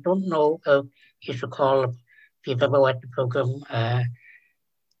 However, I don't know if you should call if you've ever watched the program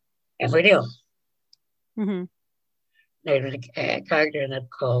Emmerdale. Mm-hmm. There's a character in it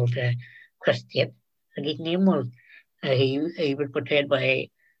called Chris Tate, and his name was he was portrayed by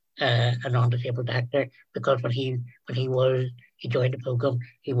a non-disabled actor because when he joined the program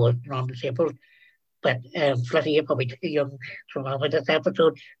he was non-disabled. But Flitty, you're probably too young to remember this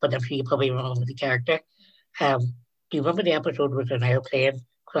episode, but I'm sure you probably remember the character. Do you remember the episode with an airplane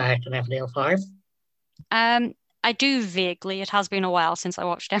crashed in Everdale Farm? I do vaguely. It has been a while since I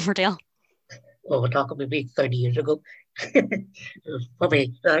watched Emmerdale. Well, we're talking maybe 30 years ago. It was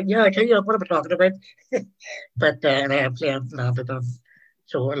probably, yeah, I tell you what I'm talking about. But an airplane landed on,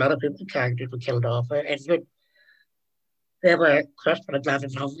 so a lot of people, characters were killed off or injured. They were Chris, when it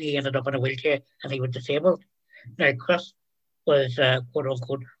landed home, he ended up in a wheelchair and he was disabled. Now, Chris was, quote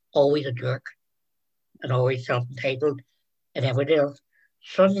unquote, always a jerk and always self entitled and everything else.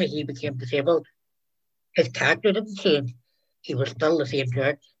 Suddenly he became disabled. His character didn't change. He was still the same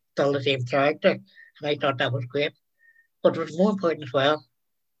jerk, still the same character. And I thought that was great. But it was more important as well,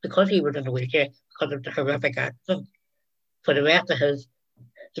 because he was in a wheelchair, because of the horrific accident, for the rest of his,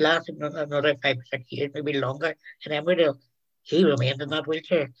 he lasted another 5 or 6 years, maybe longer, in Emmerdale. He remained in that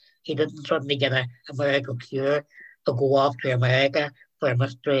wheelchair. He didn't suddenly get a miracle cure or go off to America for a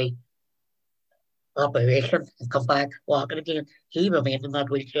mystery operation and come back walking again. He remained in that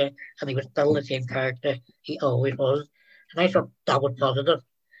wheelchair and he was still the same character he always was. And I thought that was positive.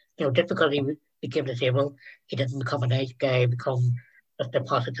 Just because he became disabled, he didn't become a nice guy, become just a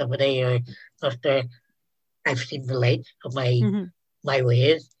positivity or just a I've seen the light of Mm-hmm. my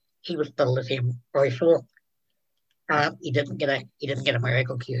ways. He was still the same person. He didn't get a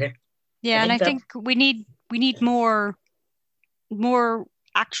miracle cure. I Yeah, and think I that think we need more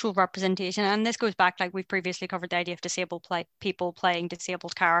actual representation. And this goes back, like we've previously covered, the idea of people playing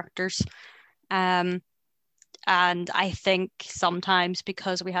disabled characters. Um, and I think sometimes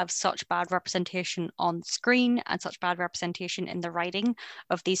because we have such bad representation on screen and such bad representation in the writing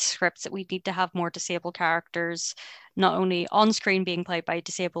of these scripts, that we need to have more disabled characters, not only on screen being played by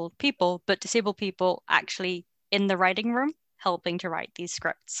disabled people, but disabled people actually in the writing room helping to write these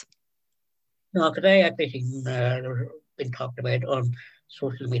scripts. no, because I actually seen been talked about on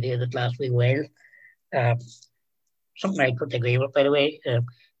social media that last week while. Um, Something I couldn't agree with, by the way,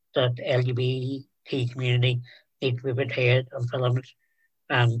 that LGBT community needs to be portrayed on films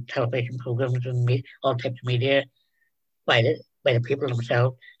and television programs and all types of media by the people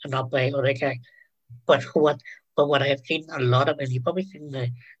themselves and not by other characters. But what I have seen a lot of, and you've probably seen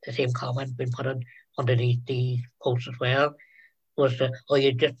the same comment being put on under these posts as well, was oh,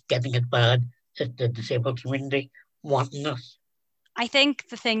 you're just getting it bad. It's the disabled community wanting us. I think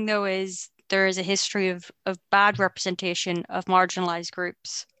the thing though is there is a history of bad representation of marginalized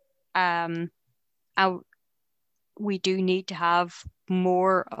groups. Um, and we do need to have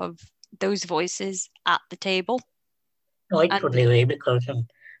more of those voices at the table. No, I And totally agree because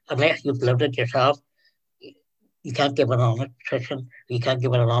unless you've lived it yourself, you can't give an honest description. You can't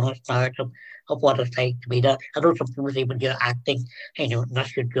give an honest narrative of what it's like to be that. I know sometimes even you're acting,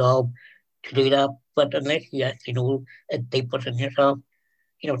 that's your job to do that, but unless you actually know it deep within yourself,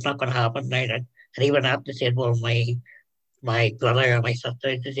 it's not going to happen. Right? And even at the same, well, my brother or my sister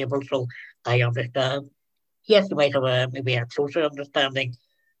is disabled, so I understand. Yes, you might have maybe a closer understanding,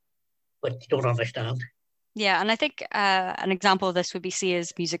 but you don't understand. Yeah, and I think an example of this would be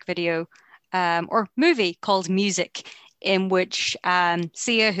Sia's music video or movie called Music, in which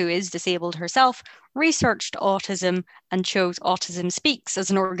Sia, who is disabled herself, researched autism and chose Autism Speaks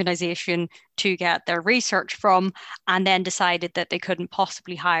as an organization to get their research from, and then decided that they couldn't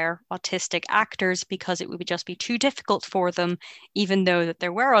possibly hire autistic actors because it would just be too difficult for them, even though that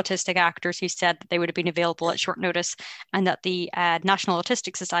there were autistic actors who said that they would have been available at short notice, and that the National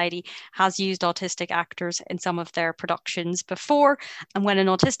Autistic Society has used autistic actors in some of their productions before. And when an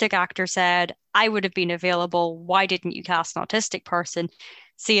autistic actor said, I would have been available, why didn't you cast an autistic person?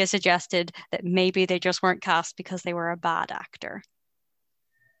 Sia suggested that maybe they just weren't cast because they were a bad actor.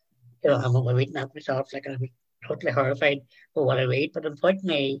 I'm only reading that myself, like I'm totally horrified for what I read. But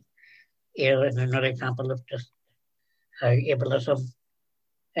unfortunately, in another example of just how ableism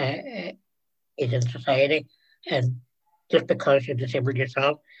is in society, and just because you're disabled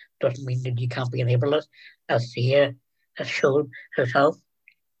yourself doesn't mean that you can't be an ableist, as Sia has shown herself.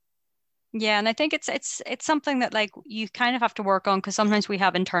 Yeah, and I think it's something that like you kind of have to work on, because sometimes we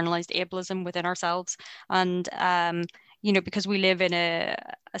have internalized ableism within ourselves, and because we live in a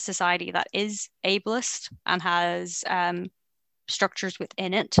society that is ableist and has structures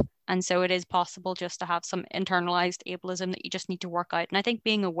within it, and so it is possible just to have some internalized ableism that you just need to work out. And I think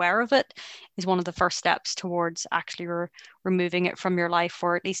being aware of it is one of the first steps towards actually removing it from your life,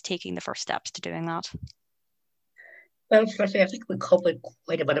 or at least taking the first steps to doing that. Well, firstly, I think we covered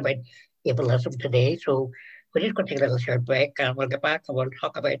quite a bit about ableism today, so we're just going to take a little short break and we'll get back and we'll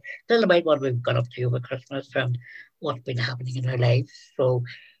talk about a little about what we've got up to over Christmas and what's been happening in our lives. So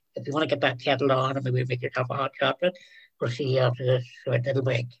if you want to get that kettle on and maybe make yourself a hot chocolate, we'll see you after this short little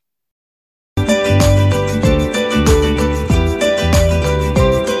break.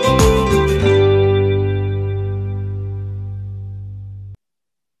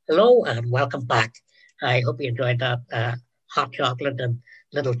 Hello and welcome back. I hope you enjoyed that hot chocolate and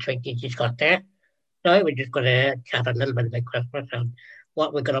little treat you just got there. Now we're just going to chat a little bit about Christmas and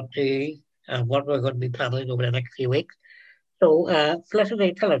what we got up to and what we're going to be planning over the next few weeks. So,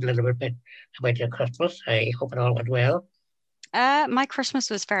 Felicity, tell us a little bit about your Christmas. I hope it all went well. My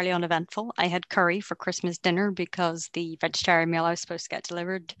Christmas was fairly uneventful. I had curry for Christmas dinner because the vegetarian meal I was supposed to get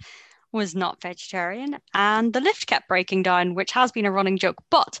delivered was not vegetarian, and the lift kept breaking down, which has been a running joke.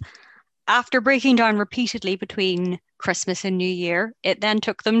 But after breaking down repeatedly between Christmas and New Year, it then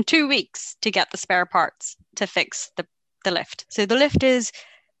took them 2 weeks to get the spare parts to fix the lift. So the lift is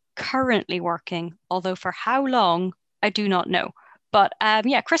currently working, although for how long, I do not know. But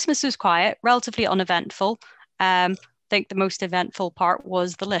yeah, Christmas was quiet, relatively uneventful. I think the most eventful part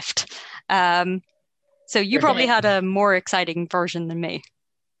was the lift. So you probably had a more exciting version than me.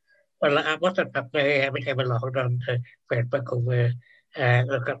 Well, I wasn't up there every time I logged on to Facebook over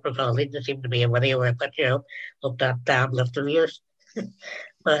the Christmas holidays. There seemed to be a video or a picture of that damn lift of yours.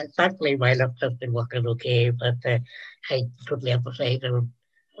 But thankfully, my lift has been working okay. But I totally emphasize on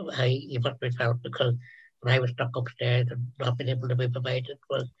how you must be felt because when I was stuck upstairs and not being able to move about, it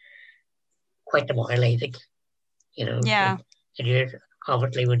was quite demoralizing. Yeah. And you're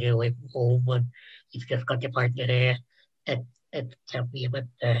obviously when you're away from home and you've just got your partner there, it can be a bit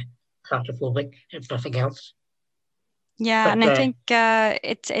claustrophobic if nothing else. Yeah, But and I think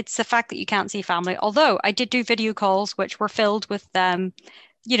it's the fact that you can't see family. Although I did do video calls, which were filled with the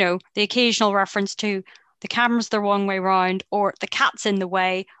occasional reference to the camera's the wrong way round, or the cat's in the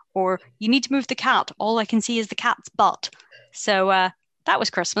way, or you need to move the cat. All I can see is the cat's butt. So that was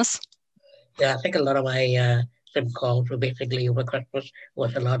Christmas. Yeah, I think a lot of my SIM calls were basically over Christmas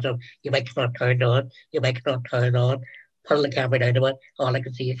was a lot of your mic's not turned on, your mic's not turned on, pull the camera down a bit, all I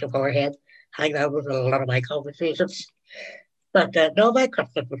can see is your forehead. I think that was a lot of my conversations. But no, my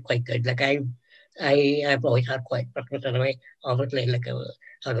Christmas was quite good. Like I've always had quite Christmas anyway. Obviously, like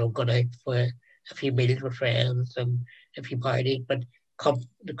I don't go out for a few meals with friends and a few parties. But come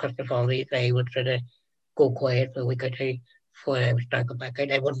the Christmas holidays, I would sort of go quiet for a week or two before I would start going back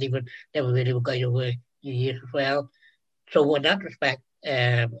out. I wouldn't even never really go out over New Year's as well. So in that respect,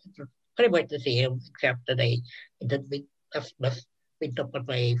 it's pretty much the same, except that I did meet meet up with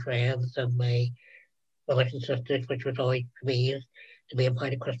my friends and my brothers and sisters, which was always for me is the main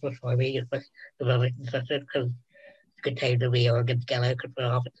part of Christmas for me is with the brothers and sisters because it's a good time to be all get together because we're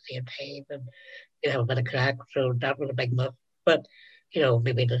off at the same time and you have a bit of crack. So that was a big must. But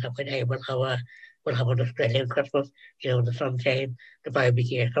maybe the something hey, we'll have an Australian Christmas, the sunshine, the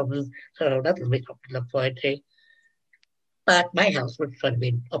barbecue or something. So that'll be something to look forward to. But my health was sort of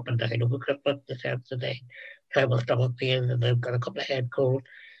been up and down over Christmas in the sense that I terrible stomach pain and I've got a couple of head colds.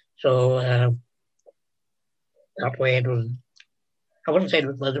 So that way it was, I wouldn't say it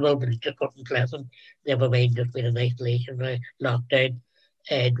was miserable, but it just wasn't pleasant. Never mind just being in isolation or lockdown.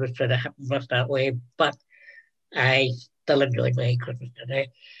 It was sort of happened us that way. But I still enjoyed my Christmas dinner.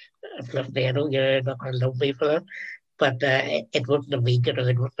 Plus, I know you're not going to love me for that, but it wasn't a vegan or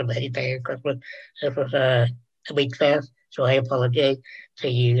it wasn't a vegetarian Christmas. It was a meat fest. So I apologize to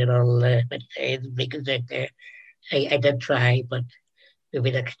you and all vegetarians and vegans out there. I did try, but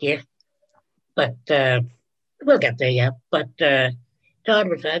maybe next year. But we'll get there, yeah. But no,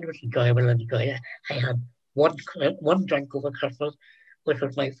 it was enjoyable and enjoyed it. I had one drink over Christmas, which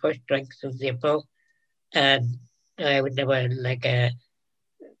was my first drink since April, and I would never like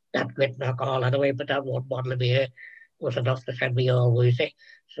that great alcohol anyway, but that one bottle of beer was enough to send me all woozy.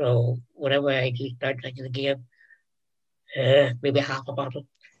 So whenever I do start drinking again, maybe half a bottle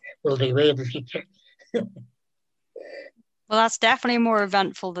will do me in the future. Well, that's definitely more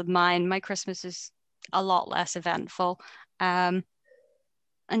eventful than mine. My Christmas is a lot less eventful. And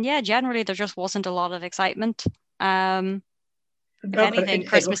yeah, generally there just wasn't a lot of excitement. If No, but anything, it was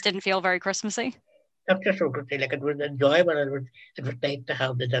Christmas didn't feel very Christmassy. not just so good. Like it was enjoyable. It was nice to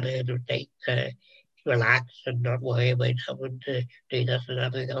have the dinner. It was nice to relax and not worry about having to do this and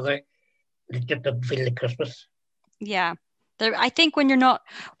that and the other. It just didn't feel like Christmas. Yeah. I think when you're not,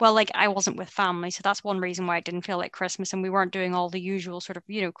 well, like I wasn't with family, so that's one reason why it didn't feel like Christmas, and we weren't doing all the usual sort of,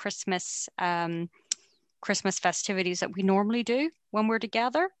 Christmas festivities that we normally do when we're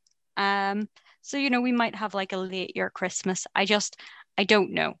together. So we might have like a late year Christmas. I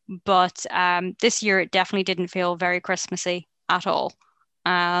don't know, but this year it definitely didn't feel very Christmassy at all.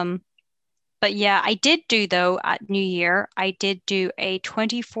 Um, but yeah, I did do though at New Year, I did do a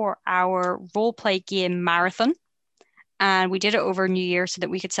 24-hour role play game marathon. And we did it over New Year so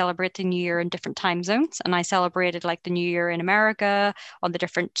that we could celebrate the New Year in different time zones. And I celebrated like the New Year in America, on the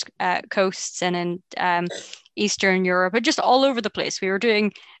different coasts, and in Eastern Europe, but just all over the place. We were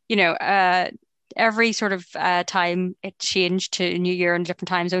doing, every sort of time it changed to New Year in a different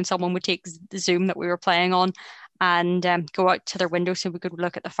time zone. Someone would take the Zoom that we were playing on and go out to their window so we could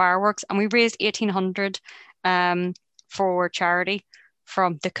look at the fireworks. And we raised 1,800 for charity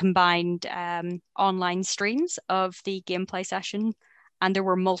from the combined online streams of the gameplay session. And there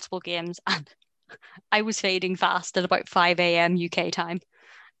were multiple games, and I was fading fast at about 5 a.m. UK time.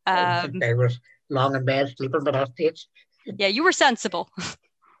 I was long in bed sleeping by that stage. Yeah, you were sensible.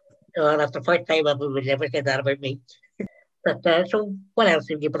 That's the first time ever would ever say that about me. But so, what else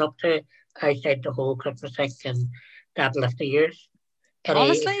have you been up to outside the whole Christmas thing and that list of years? Any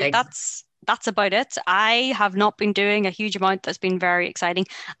Honestly, exciting? that's about it. I have not been doing a huge amount that's been very exciting.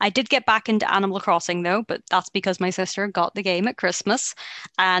 I did get back into Animal Crossing though, but that's because my sister got the game at Christmas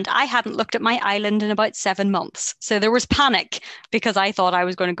and I hadn't looked at my island in about 7 months. So there was panic because I thought I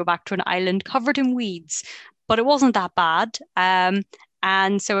was going to go back to an island covered in weeds, but it wasn't that bad.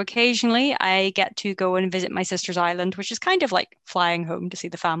 And so occasionally I get to go and visit my sister's island, which is kind of like flying home to see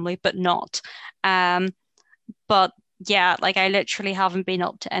the family, but not. Um, but yeah, like I literally haven't been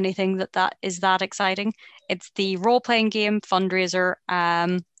up to anything that is that exciting. It's the role-playing game fundraiser,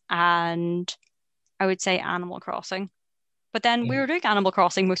 and I would say Animal Crossing. But then we Yeah. were doing Animal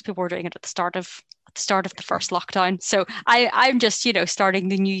Crossing. Most people were doing it at the start of the first lockdown. So I'm just, starting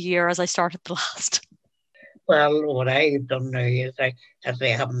the new year as I started the last. Well, what I've done now is I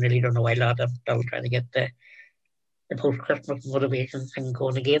haven't really done a while. I'm still trying to get the post Christmas motivation thing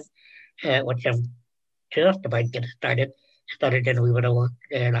going again, which I'm just about getting started. Started in a wee bit of work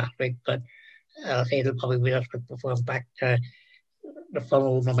last week, but I'll say it'll probably be this week before I'm back to the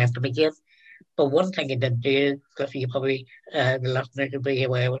full momentum again. But one thing I did do, because you probably, the listeners will be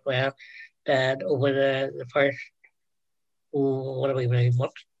aware as well, that over the first, what are we,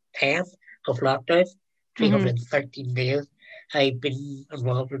 month, 10 of lockdown, Hmm. 313 days, I've been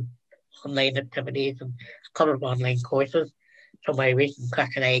involved in online activities and a couple of online courses. So my recent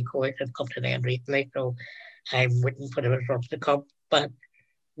Crack Eye course has come to the end recently, so I'm waiting for the results to come. But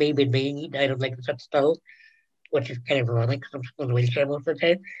me, I don't like to sit still, which is kind of ironic because I'm still in a wheelchair most of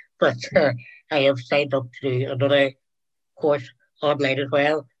the time. But I have signed up to do another course online as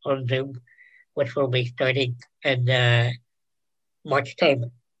well on Zoom, which will be starting in March time.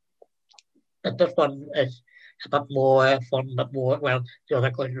 But this one is a bit more fun, but more, well, the other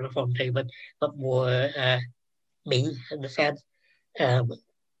courses are fun too, but more me in the sense. Um,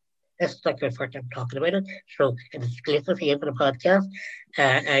 this is like my first time talking about it, so it's exclusive here for the podcast.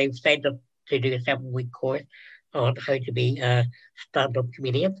 I've signed up to do a 7-week course on how to be a stand-up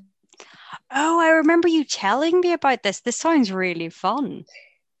comedian. Oh, I remember you telling me about this. This sounds really fun.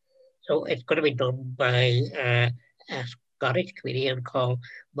 So it's going to be done by a Scottish comedian called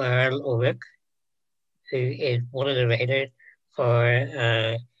Merle O'Rourke, who is one of the writers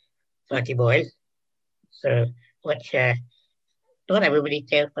for Frankie Boyle. So, which not everybody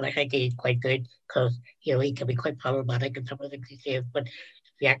says, but I think he's quite good because he can be quite problematic in some of the things he says. But if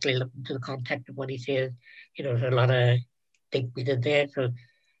you actually look into the context of what he says, there's a lot of deep meaning there. So,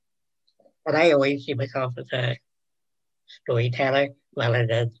 but I always see myself as a storyteller rather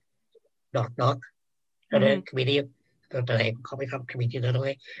than knock knock and a Hmm. comedian. Not that I'm coming from comedian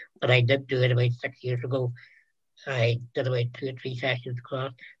anyway, but I did do it about 6 years ago. I did about 2 or 3 sessions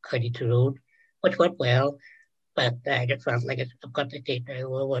across County Tyrone, which went well, but I just felt like I've got to take now.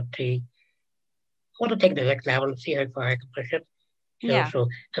 I want to take the next level and see how far I can push it. Yeah. So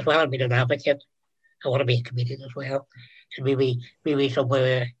as well as being an advocate, I want to be a comedian as well, and maybe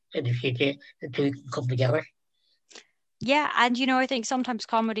somewhere in the future the two can come together. Yeah, and I think sometimes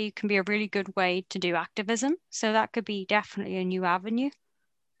comedy can be a really good way to do activism. So that could be definitely a new avenue.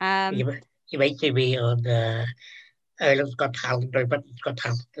 Um, You might see me on Ireland's Got Talent or Britain's Got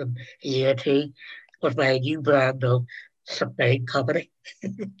Talent in a year or two with my new brand of submarine comedy.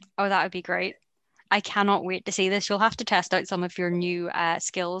 oh, that would be great. I cannot wait to see this. You'll have to test out some of your new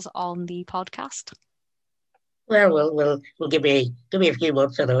skills on the podcast. Well, we'll give me a few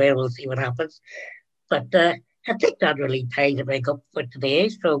months anyway. We'll see what happens. But I think that really ties it back up for today.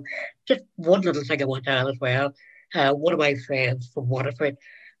 So just one little thing I want to add as well. One of my friends from Waterford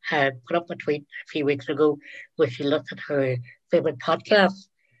had put up a tweet a few weeks ago where she looked at her favorite podcast.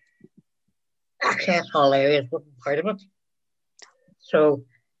 Access All Areas wasn't part of it. So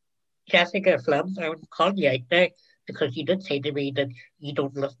Jessica Flynn, I'm calling you out there because you did say to me that you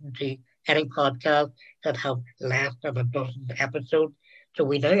don't listen to any podcast that have less than a dozen episodes. So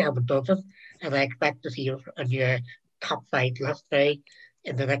we now have a dozen, and I expect to see you on your top 5 list now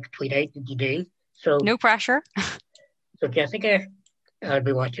in the next tweet out that you do. So, No pressure. so Jessica, I'll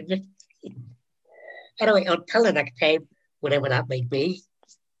be watching you. Anyway, until the next time, whatever that might be,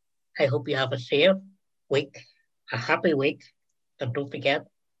 I hope you have a safe week, a happy week, and don't forget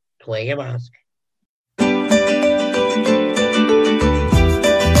to wear your mask.